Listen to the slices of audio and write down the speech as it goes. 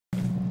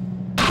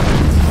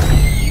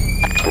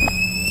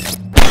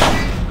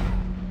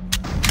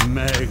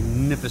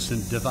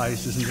magnificent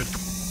device, isn't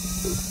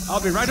it?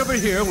 I'll be right over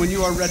here when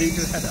you are ready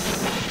to head out.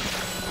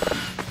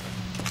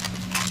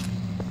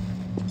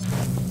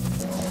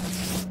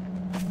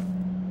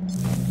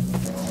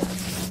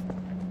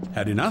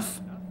 Had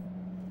enough?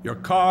 Your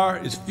car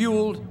is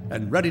fueled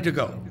and ready to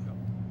go.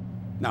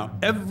 Now,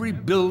 every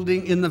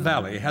building in the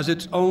valley has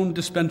its own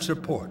dispenser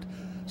port,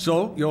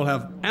 so you'll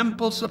have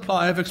ample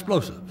supply of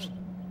explosives.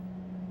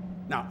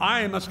 Now,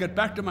 I must get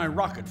back to my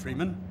rocket,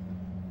 Freeman.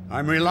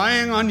 I'm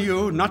relying on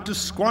you not to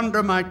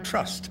squander my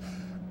trust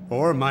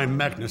or my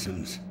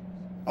Magnusons.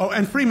 Oh,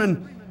 and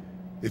Freeman,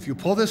 if you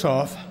pull this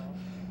off,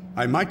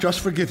 I might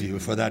just forgive you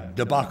for that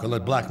debacle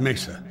at Black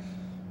Mesa.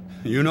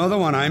 You know the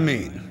one I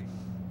mean,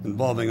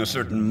 involving a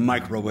certain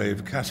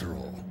microwave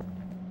casserole.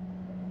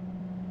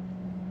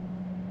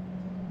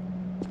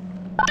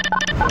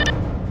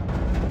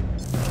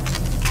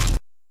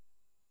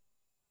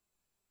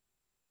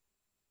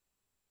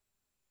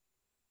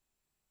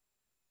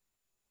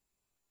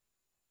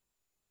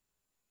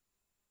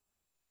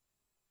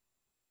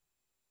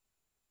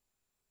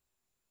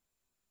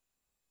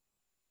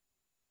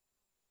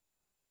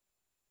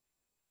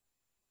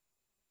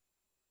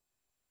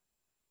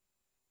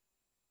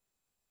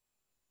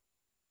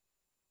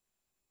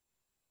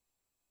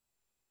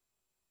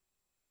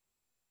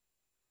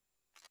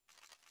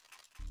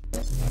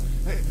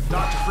 Hey,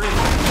 Dr. Freeman,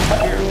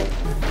 here.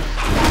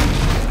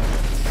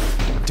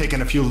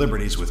 Taking a few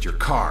liberties with your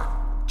car.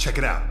 Check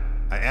it out.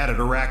 I added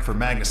a rack for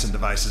Magnuson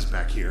devices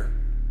back here.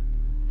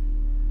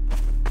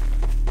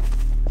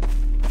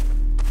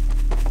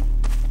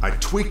 I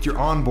tweaked your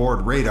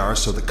onboard radar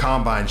so the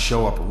combines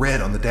show up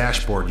red on the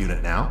dashboard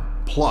unit now.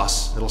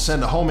 Plus, it'll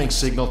send a homing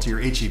signal to your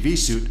HEV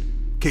suit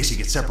in case you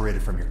get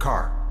separated from your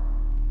car.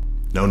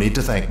 No need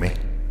to thank me.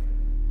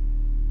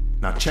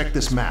 Now check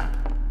this map.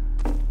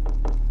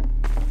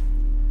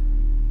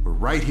 We're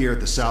right here at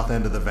the south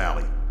end of the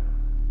valley.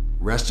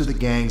 Rest of the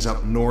gang's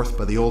up north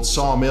by the old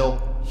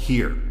sawmill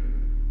here.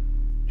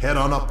 Head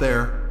on up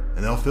there,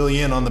 and they'll fill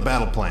you in on the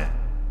battle plan.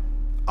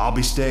 I'll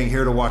be staying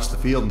here to watch the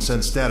field and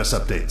send status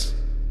updates.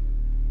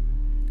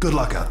 Good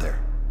luck out there.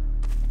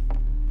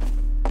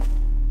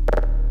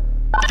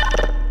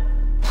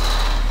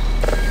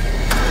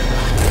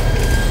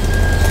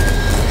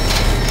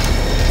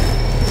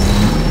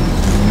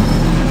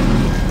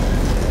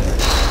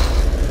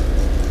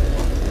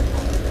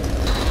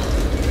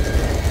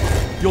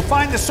 You'll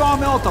find the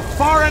sawmill at the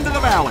far end of the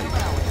valley.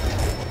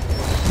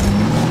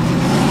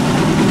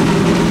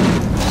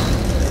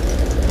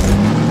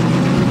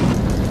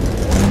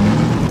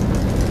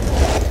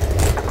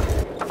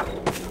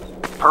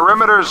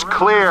 Perimeter's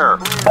clear.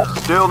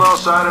 Still no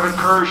sign of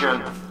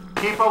incursion.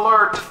 Keep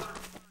alert.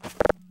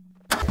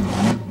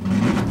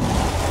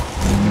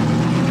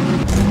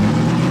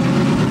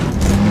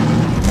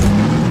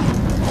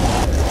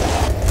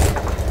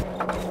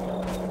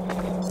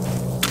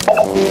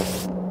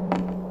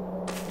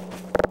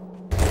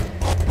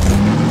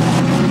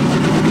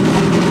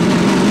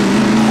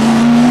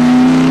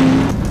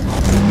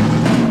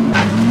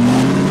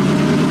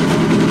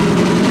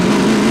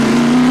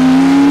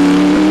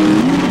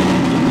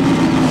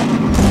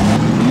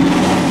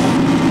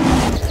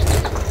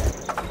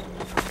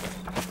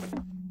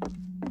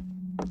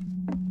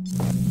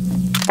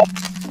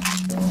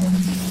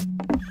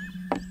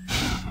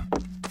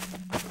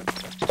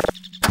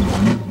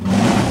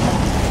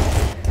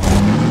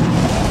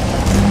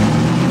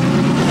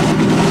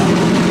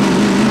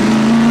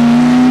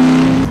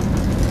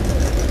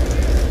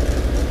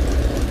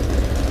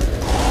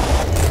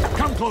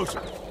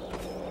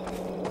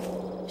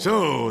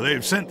 So,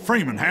 they've sent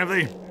Freeman, have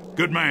they?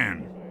 Good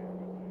man.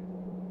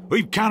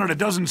 We've counted a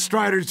dozen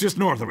Striders just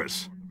north of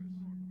us.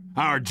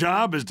 Our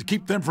job is to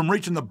keep them from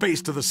reaching the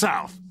base to the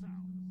south.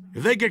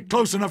 If they get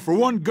close enough for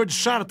one good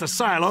shot at the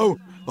silo,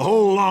 the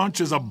whole launch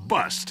is a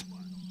bust.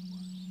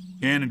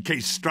 And in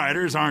case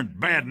Striders aren't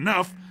bad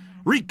enough,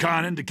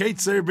 recon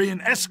indicates they're being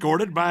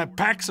escorted by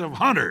packs of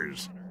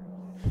hunters.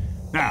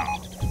 Now,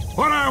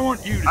 what I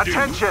want you to do...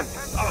 Attention!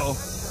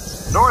 Uh-oh.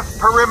 North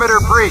perimeter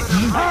breach.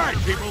 All right,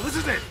 people, this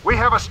is it. We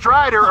have a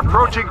Strider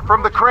approaching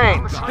from the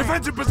cranes.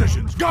 Defensive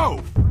positions,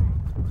 go!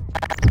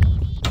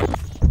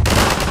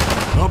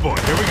 Oh boy,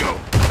 here we go.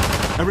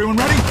 Everyone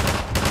ready?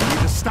 We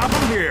need to stop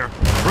them here.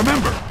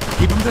 Remember,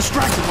 keep them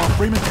distracted while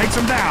Freeman takes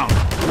them down.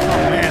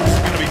 Man, this is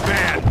gonna be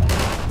bad.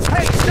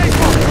 Hey, stay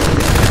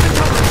focused!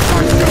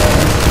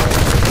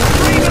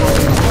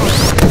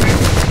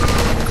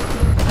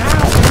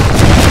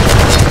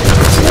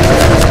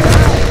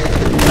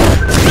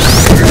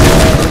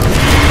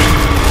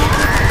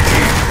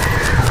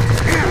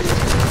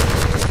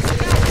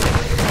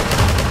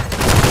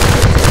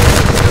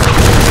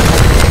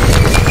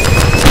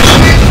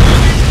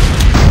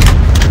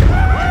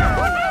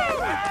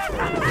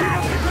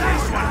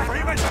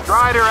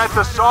 Strider at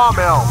the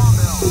sawmill.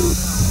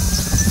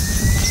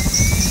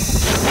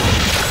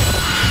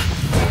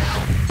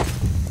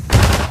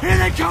 Here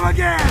they come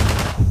again!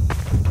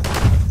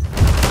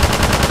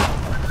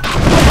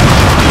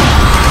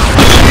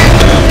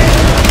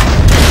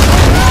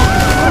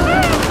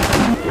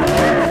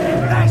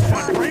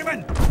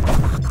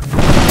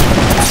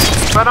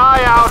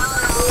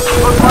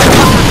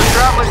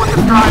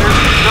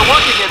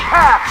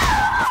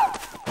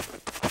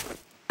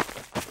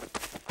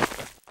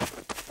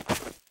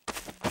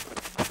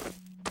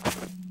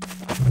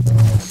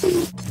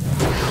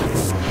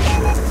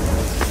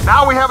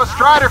 we have a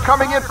Strider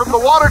coming in from the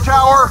water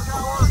tower.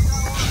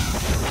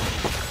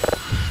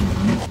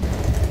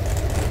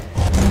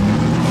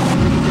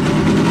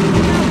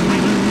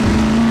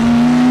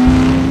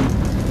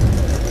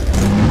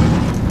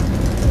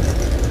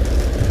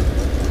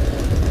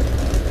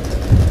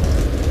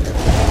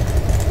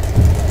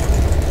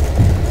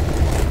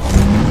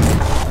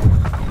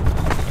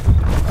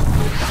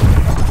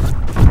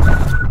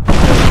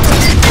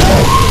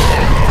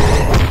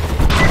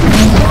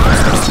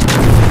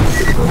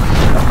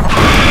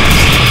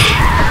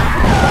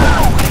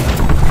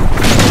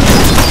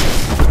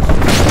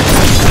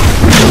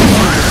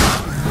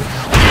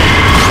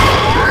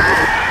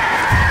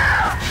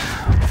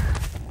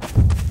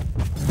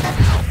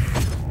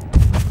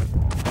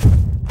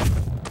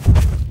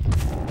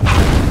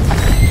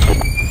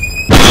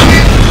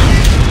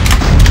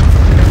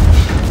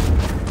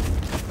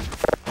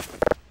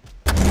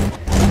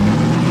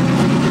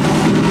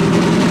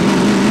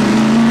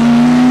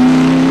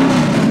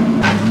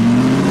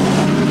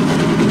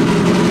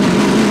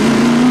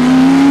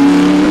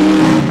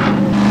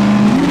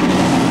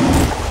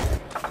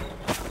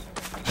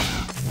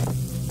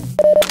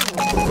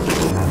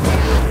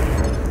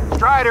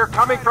 Strider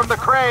coming from the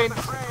crane.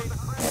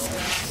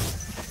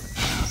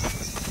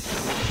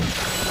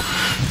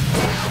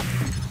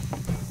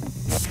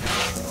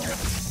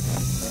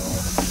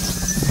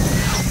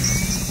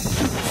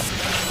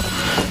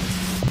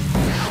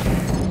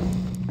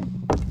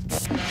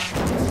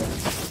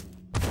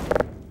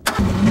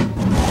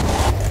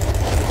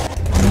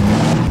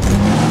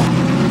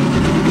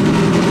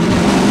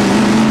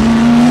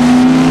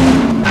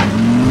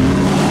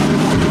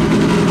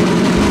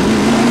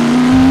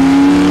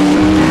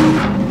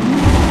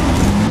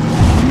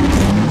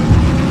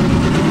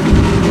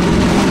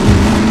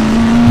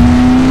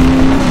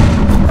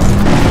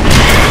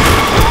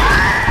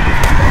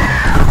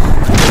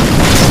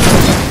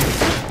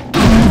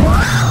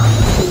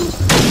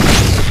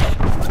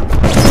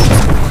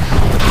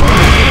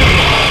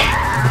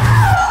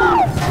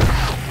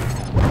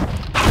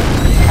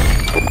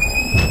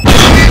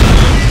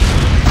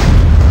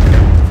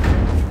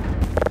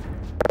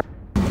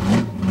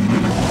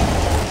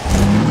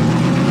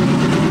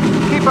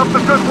 Keep up the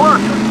good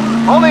work.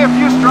 Only a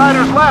few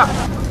Striders left.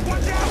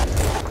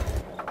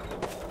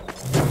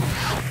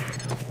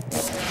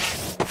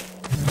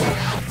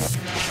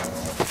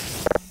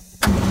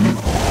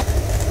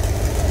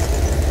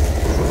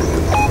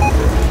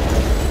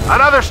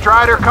 Another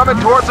Strider coming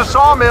towards the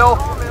sawmill.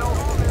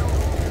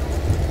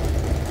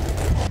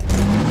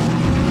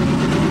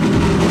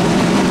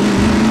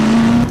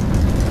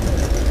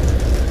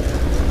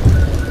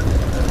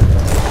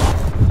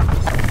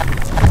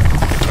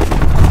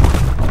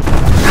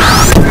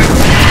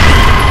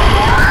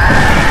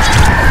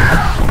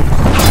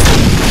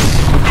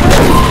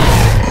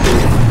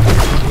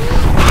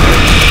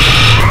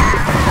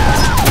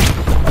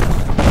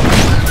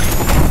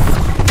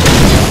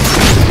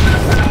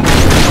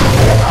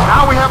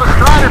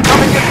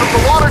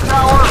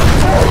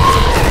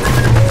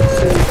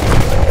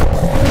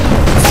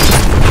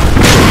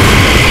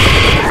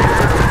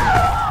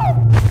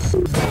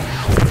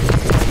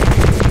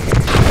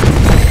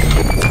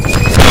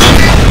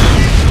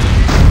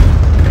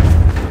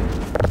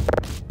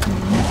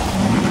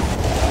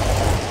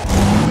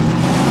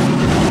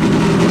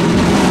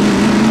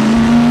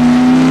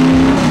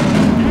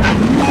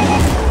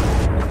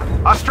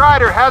 A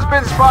Strider has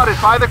been spotted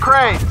by the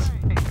cranes.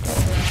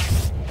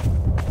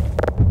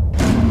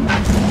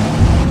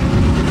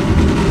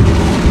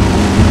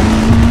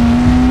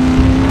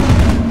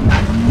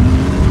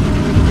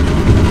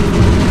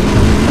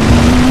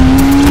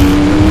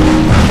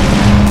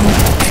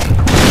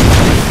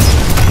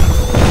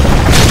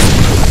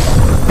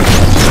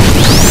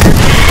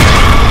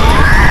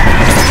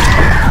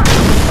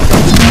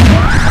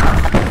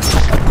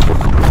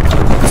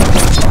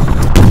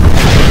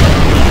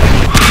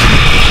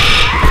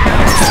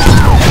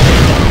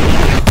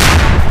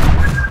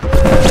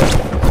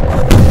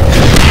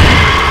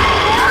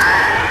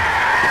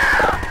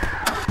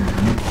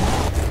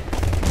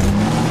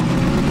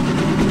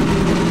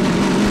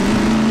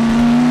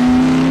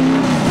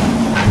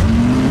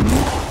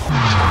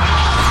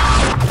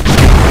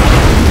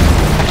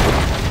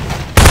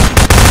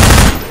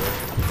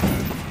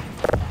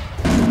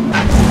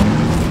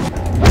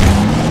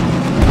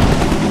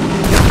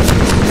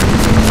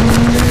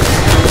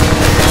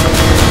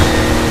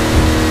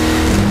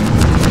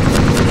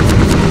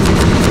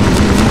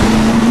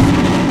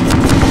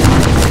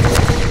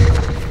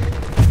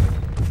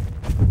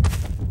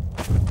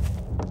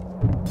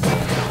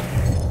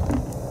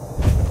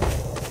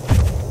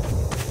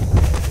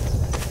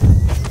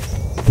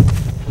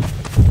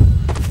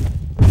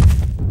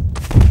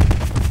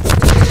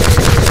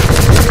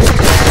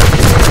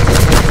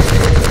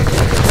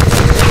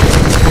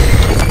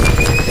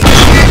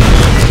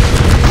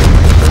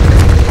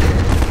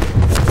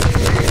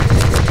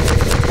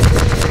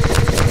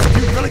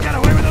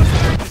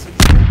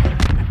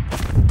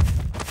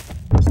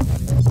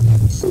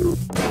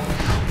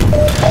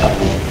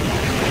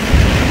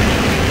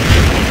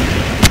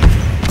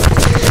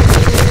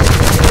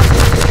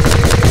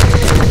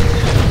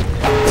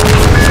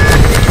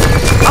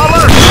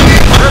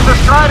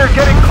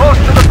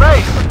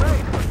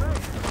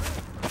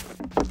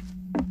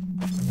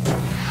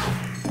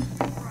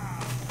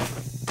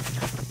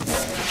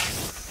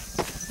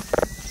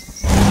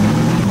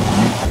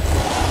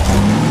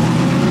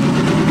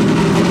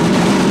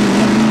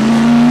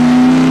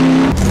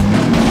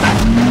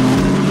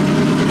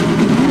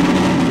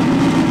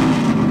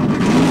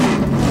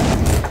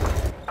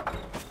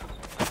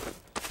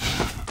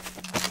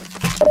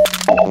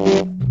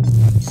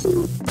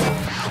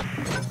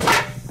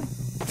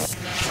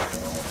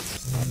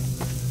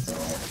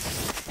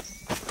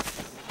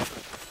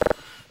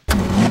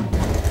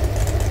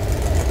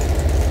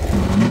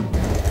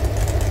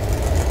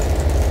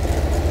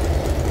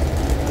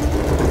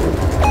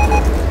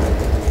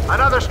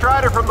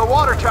 Strider from the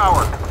water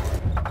tower.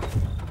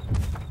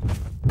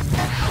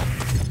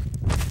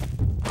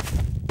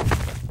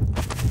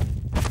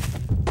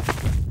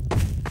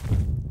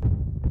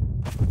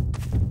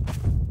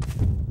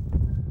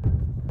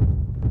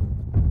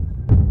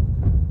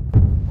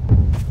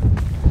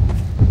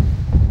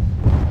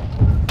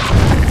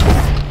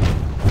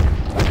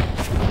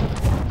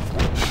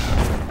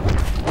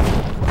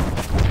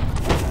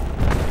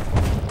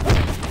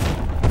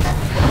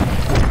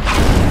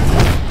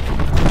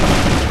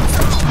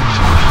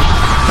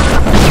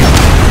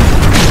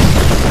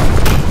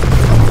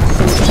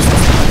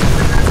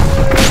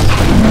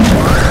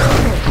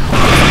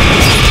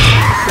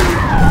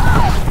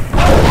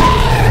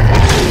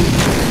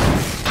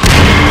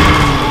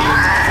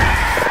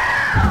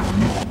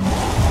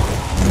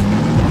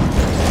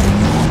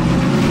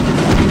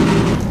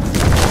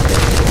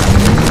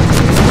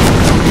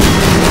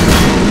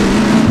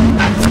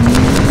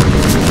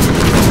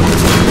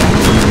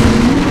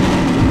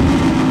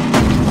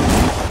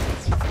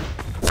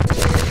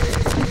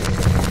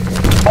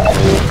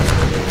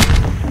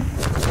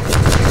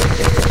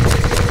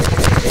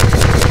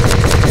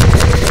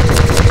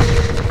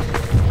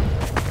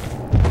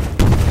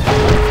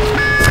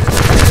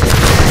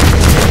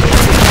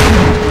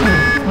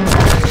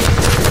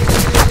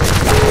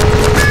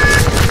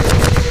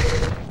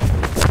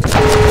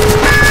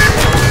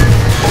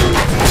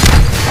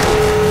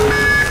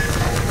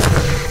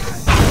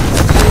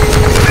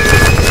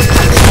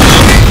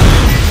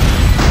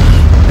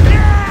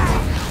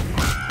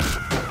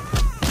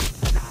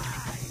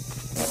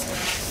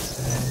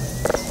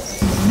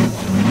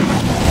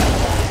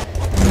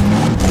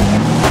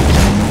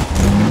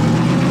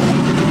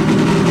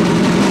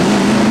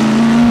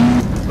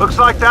 Looks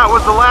like that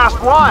was the last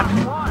one.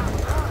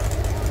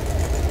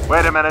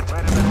 Wait a minute.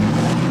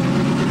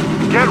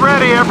 Get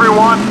ready,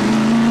 everyone.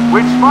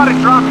 We've spotted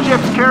drop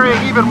ships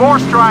carrying even more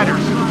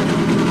Striders.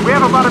 We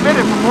have about a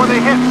minute before they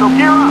hit, so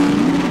gear up.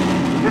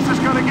 This is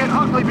gonna get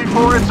ugly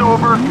before it's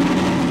over.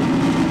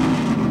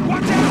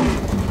 Watch out!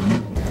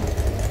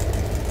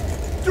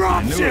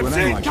 Drop ships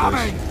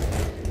incoming!